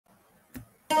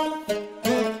All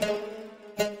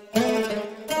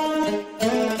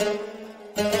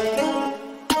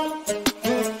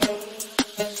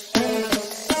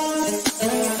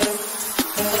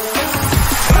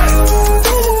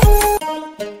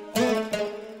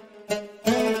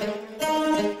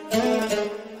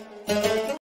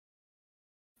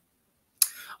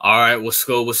right, what's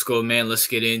good, man? Let's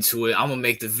get into it. I'm going to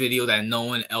make the video that no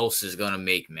one else is going to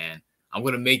make, man. I'm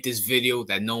going to make this video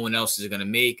that no one else is going to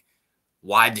make.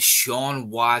 Why Deshaun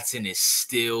Watson is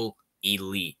still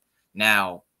elite.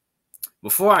 Now,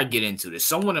 before I get into this,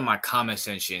 someone in my comment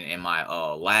section in my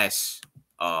last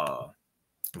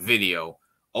video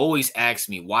always asks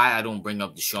me why I don't bring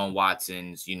up Deshaun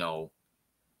Watson's,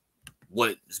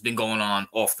 what's been going on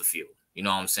off the field. You know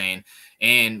what I'm saying?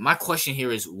 And my question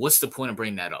here is, what's the point of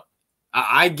bringing that up?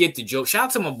 I get the joke. Shout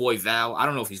out to my boy Val. I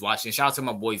don't know if he's watching. Shout out to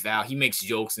my boy Val. He makes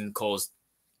jokes and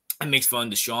makes fun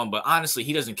of Deshaun, but honestly,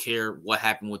 he doesn't care what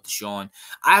happened with Deshaun.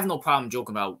 I have no problem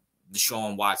joking about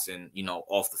Deshaun Watson,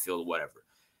 off the field or whatever.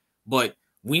 But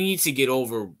we need to get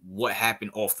over what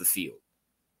happened off the field.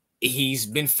 He's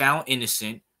been found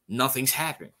innocent. Nothing's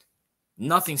happened.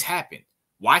 Nothing's happened.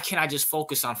 Why can't I just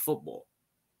focus on football?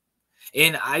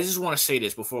 And I just want to say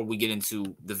this before we get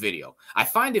into the video. I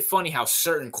find it funny how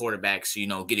certain quarterbacks,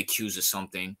 get accused of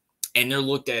something and they're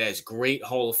looked at as great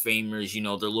Hall of Famers.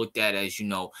 They're looked at as,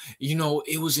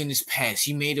 it was in his past.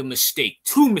 He made a mistake,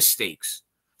 2 mistakes,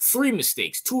 3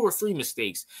 mistakes, 2 or 3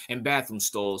 mistakes in bathroom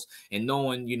stalls. And no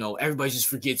one, everybody just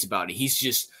forgets about it. He's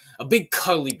just a big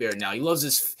cuddly bear now.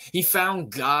 He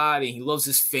found God and he loves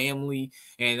his family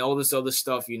and all this other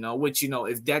stuff, which,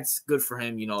 if that's good for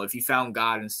him, if he found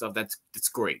God and stuff, that's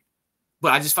great.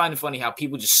 But I just find it funny how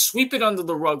people just sweep it under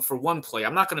the rug for one play.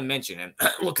 I'm not going to mention him.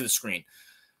 Look at the screen.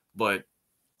 But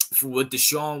with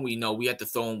Deshaun, we have to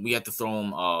throw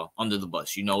him under the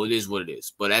bus. It is what it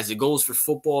is. But as it goes for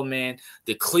football, man,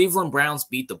 the Cleveland Browns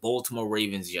beat the Baltimore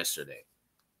Ravens yesterday,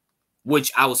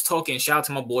 which I was talking. Shout out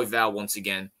to my boy Val once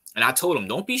again. And I told him,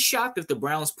 don't be shocked if the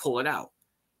Browns pull it out.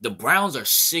 The Browns are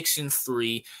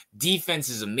 6-3. Defense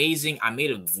is amazing. I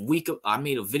made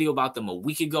a video about them a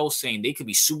week ago saying they could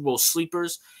be Super Bowl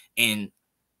sleepers, and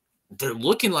they're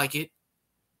looking like it.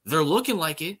 They're looking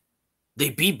like it. They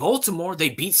beat Baltimore. They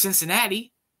beat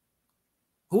Cincinnati.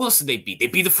 Who else did they beat? They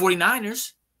beat the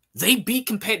 49ers. They beat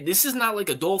competitive. This is not like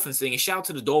a Dolphins thing. And shout out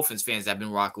to the Dolphins fans that have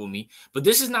been rocking with me. But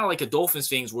this is not like a Dolphins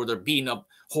thing where they're beating up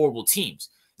horrible teams.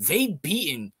 They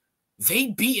beaten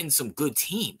some good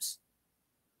teams.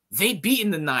 They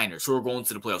beaten the Niners, who are going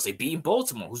to the playoffs. They beaten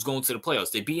Baltimore, who's going to the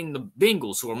playoffs. They beaten the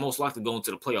Bengals, who are most likely going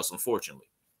to the playoffs, unfortunately.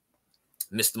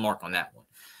 Missed the mark on that one.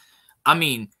 I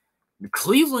mean,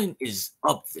 Cleveland is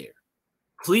up there.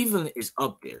 Cleveland is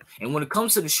up there. And when it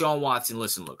comes to Deshaun Watson,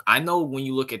 listen, look, I know when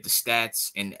you look at the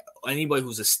stats, and anybody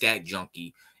who's a stat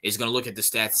junkie is going to look at the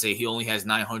stats and say he only has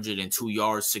 902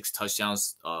 yards, 6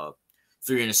 touchdowns, 3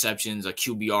 interceptions, a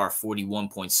QBR of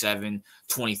 41.7,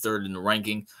 23rd in the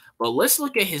ranking. But let's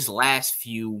look at his last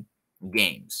few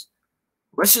games.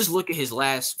 Let's just look at his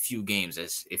last few games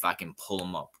as if I can pull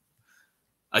them up.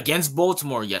 Against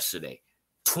Baltimore yesterday,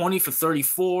 20 for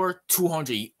 34,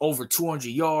 over 200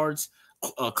 yards,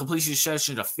 completion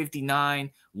sessions of 59,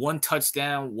 1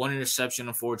 touchdown, 1 interception,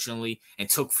 unfortunately, and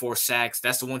took 4 sacks.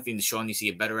 That's the one thing Deshaun needs to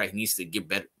get better at. He needs to get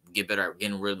better at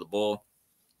getting rid of the ball.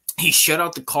 He shut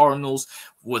out the Cardinals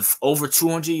with over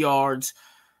 200 yards.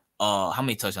 How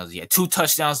many touchdowns did he have? 2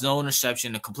 touchdowns, no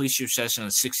interception, a completion session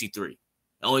of 63. It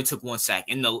only took 1 sack.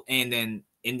 In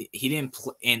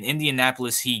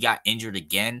Indianapolis, he got injured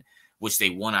again, which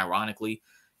they won ironically,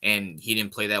 and he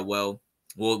didn't play that well.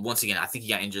 Well, once again, I think he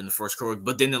got injured in the first quarter.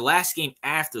 But then the last game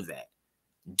after that,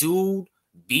 dude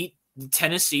beat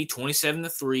Tennessee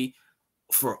 27-3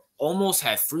 for almost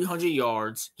had 300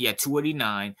 yards. He had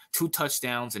 289, 2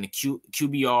 touchdowns, and a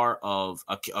QBR of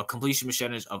a completion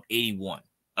percentage of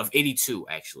 82,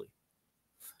 actually.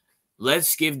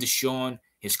 Let's give Deshaun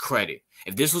his credit.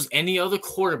 If this was any other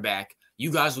quarterback,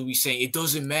 you guys would be saying it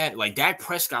doesn't matter. Like Dak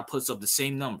Prescott puts up the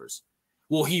same numbers.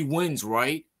 Well, he wins,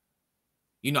 right?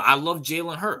 I love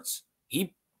Jalen Hurts.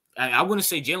 I wouldn't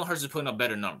say Jalen Hurts is putting up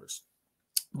better numbers,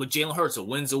 but Jalen Hurts, a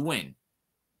win's a win.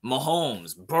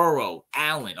 Mahomes, Burrow,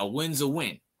 Allen, a win's a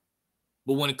win.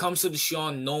 But when it comes to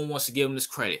Deshaun, no one wants to give him this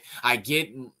credit. I get,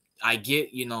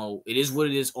 it is what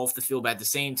it is off the field, but at the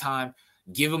same time,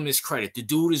 give him his credit. The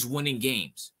dude is winning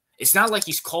games. It's not like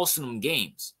he's costing them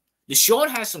games. Deshaun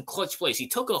has some clutch plays. He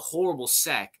took a horrible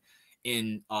sack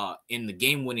in the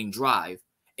game-winning drive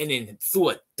and then threw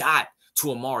a dot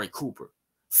to Amari Cooper.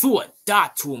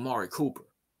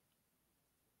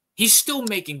 He's still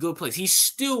making good plays. He's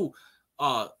still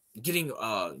getting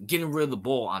rid of the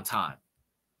ball on time.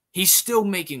 He's still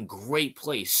making great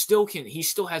plays. He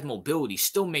still has mobility,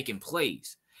 still making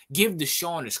plays. Give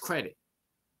Deshaun his credit.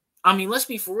 I mean, let's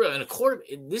be for real. In a quarter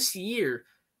this year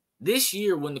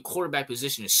when the quarterback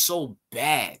position is so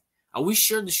bad, are we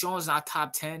sure Deshaun's not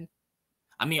top 10?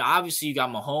 I mean, obviously you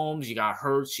got Mahomes, you got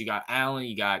Hurts, you got Allen,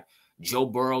 you got Joe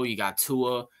Burrow, you got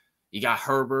Tua, you got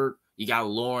Herbert, you got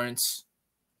Lawrence.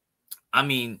 I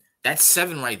mean, that's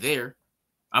 7 right there.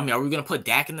 I mean, are we going to put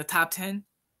Dak in the top 10?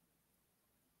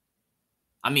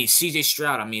 I mean, CJ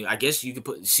Stroud. I mean, I guess you could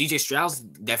put CJ Stroud's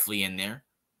definitely in there.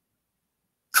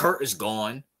 Kurt is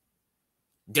gone.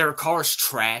 Derek Carr's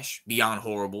trash, beyond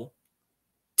horrible.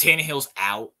 Tannehill's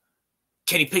out.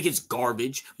 Kenny Pickett's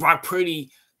garbage. Brock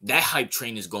Purdy, that hype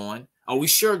train is gone. Are we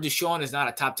sure Deshaun is not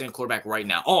a top 10 quarterback right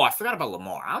now? Oh, I forgot about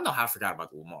Lamar. I don't know how I forgot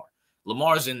about Lamar.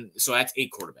 Lamar's in, so that's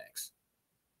 8 quarterbacks.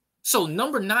 So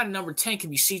number 9 and number 10 can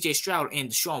be CJ Stroud and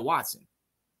Deshaun Watson.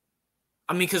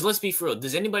 I mean, because let's be for real.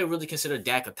 Does anybody really consider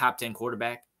Dak a top 10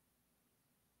 quarterback?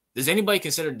 Does anybody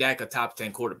consider Dak a top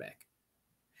 10 quarterback?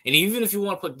 And even if you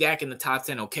want to put Dak in the top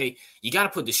 10, okay, you got to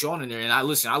put Deshaun in there. And I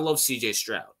love CJ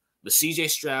Stroud. But CJ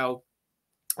Stroud,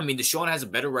 I mean, Deshaun has a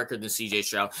better record than CJ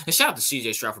Stroud. And shout out to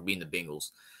CJ Stroud for being the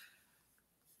Bengals.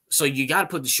 So you got to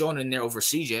put Deshaun in there over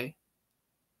CJ.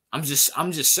 I'm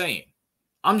just saying.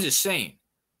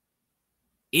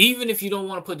 Even if you don't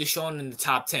want to put Deshaun in the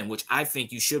top 10, which I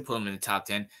think you should put him in the top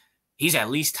 10, he's at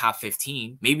least top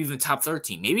 15, maybe even top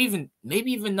 13, maybe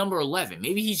even number 11.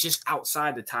 Maybe he's just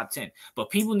outside the top 10. But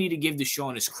people need to give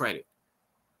Deshaun his credit.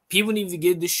 People need to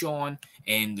give Deshaun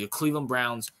and the Cleveland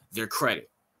Browns their credit.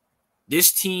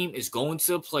 This team is going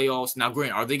to the playoffs. Now,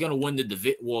 granted, are they going to win the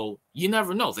division? Well, you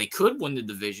never know. They could win the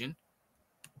division.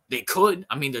 They could.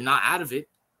 I mean, they're not out of it.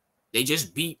 They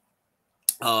just beat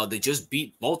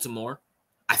Baltimore.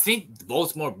 I think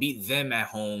Baltimore beat them at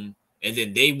home, and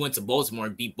then they went to Baltimore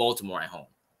and beat Baltimore at home.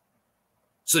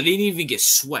 So they didn't even get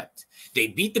swept. They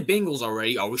beat the Bengals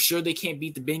already. Are we sure they can't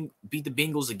beat the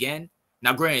Bengals again?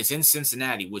 Now, granted, it's in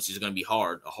Cincinnati, which is going to be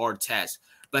a hard task.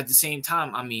 But at the same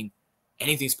time, I mean,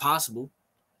 anything's possible.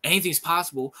 Anything's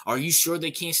possible. Are you sure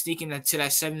they can't sneak into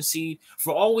that 7th seed?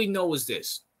 For all we know is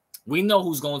this. We know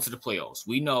who's going to the playoffs.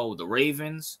 We know the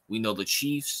Ravens. We know the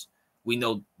Chiefs. We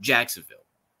know Jacksonville.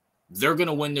 They're going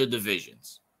to win their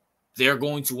divisions. They're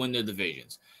going to win their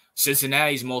divisions.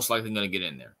 Cincinnati's most likely going to get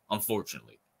in there,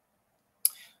 unfortunately.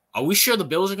 Are we sure the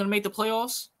Bills are going to make the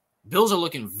playoffs? Bills are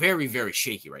looking very, very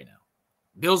shaky right now.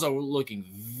 Bills are looking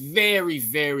very,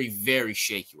 very, very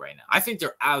shaky right now. I think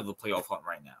they're out of the playoff hunt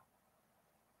right now.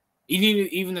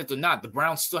 Even if they're not, the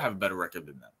Browns still have a better record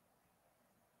than them.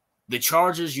 The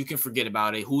Chargers, you can forget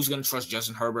about it. Who's going to trust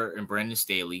Justin Herbert and Brandon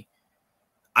Staley?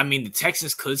 I mean, the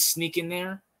Texans could sneak in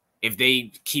there. If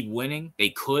they keep winning,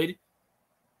 they could.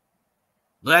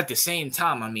 But at the same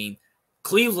time, I mean,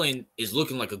 Cleveland is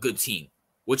looking like a good team,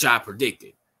 which I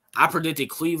predicted. I predicted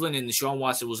Cleveland and Deshaun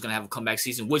Watson was going to have a comeback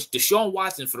season, which Deshaun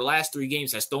Watson for the last 3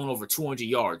 games has thrown over 200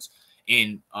 yards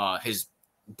and has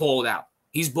balled out.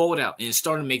 He's balled out and is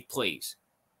starting to make plays.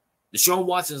 Deshaun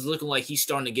Watson is looking like he's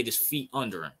starting to get his feet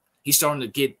under him. He's starting to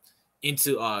get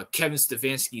into Kevin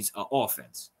Stefanski's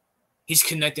offense. He's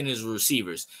connecting his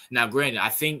receivers. Now, granted, I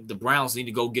think the Browns need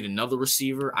to go get another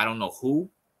receiver. I don't know who,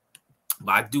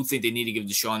 but I do think they need to give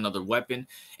Deshaun another weapon.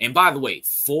 And by the way,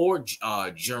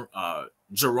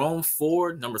 Jerome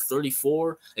Ford, number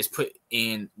 34, is put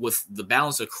in with the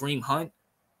balance of Kareem Hunt.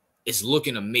 It's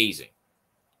looking amazing.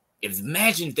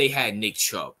 Imagine if they had Nick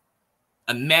Chubb.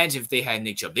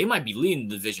 They might be leading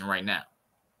the division right now.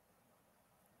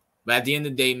 But at the end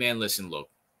of the day, man, listen, look.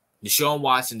 Deshaun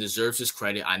Watson deserves his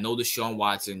credit. I know Deshaun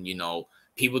Watson,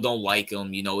 people don't like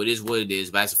him. It is what it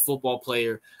is. But as a football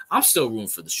player, I'm still rooting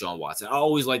for Deshaun Watson. I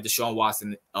always liked Deshaun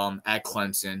Watson at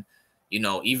Clemson.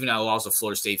 Even though I was a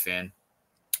Florida State fan,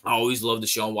 I always loved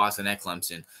Deshaun Watson at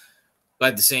Clemson.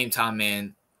 But at the same time,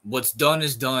 man, what's done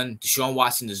is done. Deshaun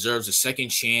Watson deserves a second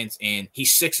chance, and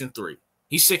he's 6-3.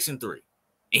 He's 6-3. And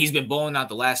he's been balling out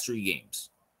the last 3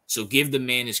 games. So give the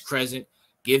man his credit.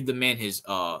 Give the man his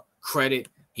credit.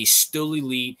 He's still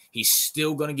elite. He's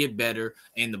still going to get better.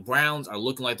 And the Browns are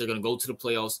looking like they're going to go to the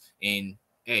playoffs. And,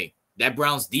 hey, that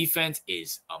Browns defense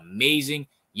is amazing.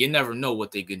 You never know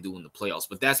what they can do in the playoffs.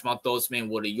 But that's my thoughts, man.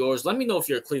 What are yours? Let me know if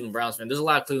you're a Cleveland Browns fan. There's a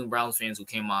lot of Cleveland Browns fans who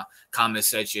came in my comment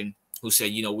section who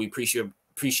said, we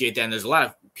appreciate that. And there's a lot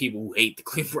of people who hate the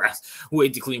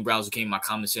Cleveland Browns, who came in my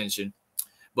comment section.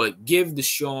 But give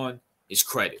Deshaun his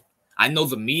credit. I know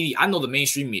the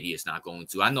mainstream media is not going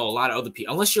to. I know a lot of other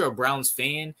people, unless you're a Browns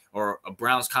fan or a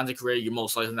Browns content creator, you're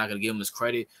most likely not going to give him his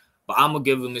credit. But I'm going to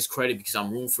give him his credit because I'm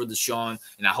rooting for Deshaun,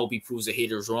 and I hope he proves the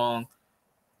haters wrong.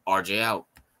 RJ out.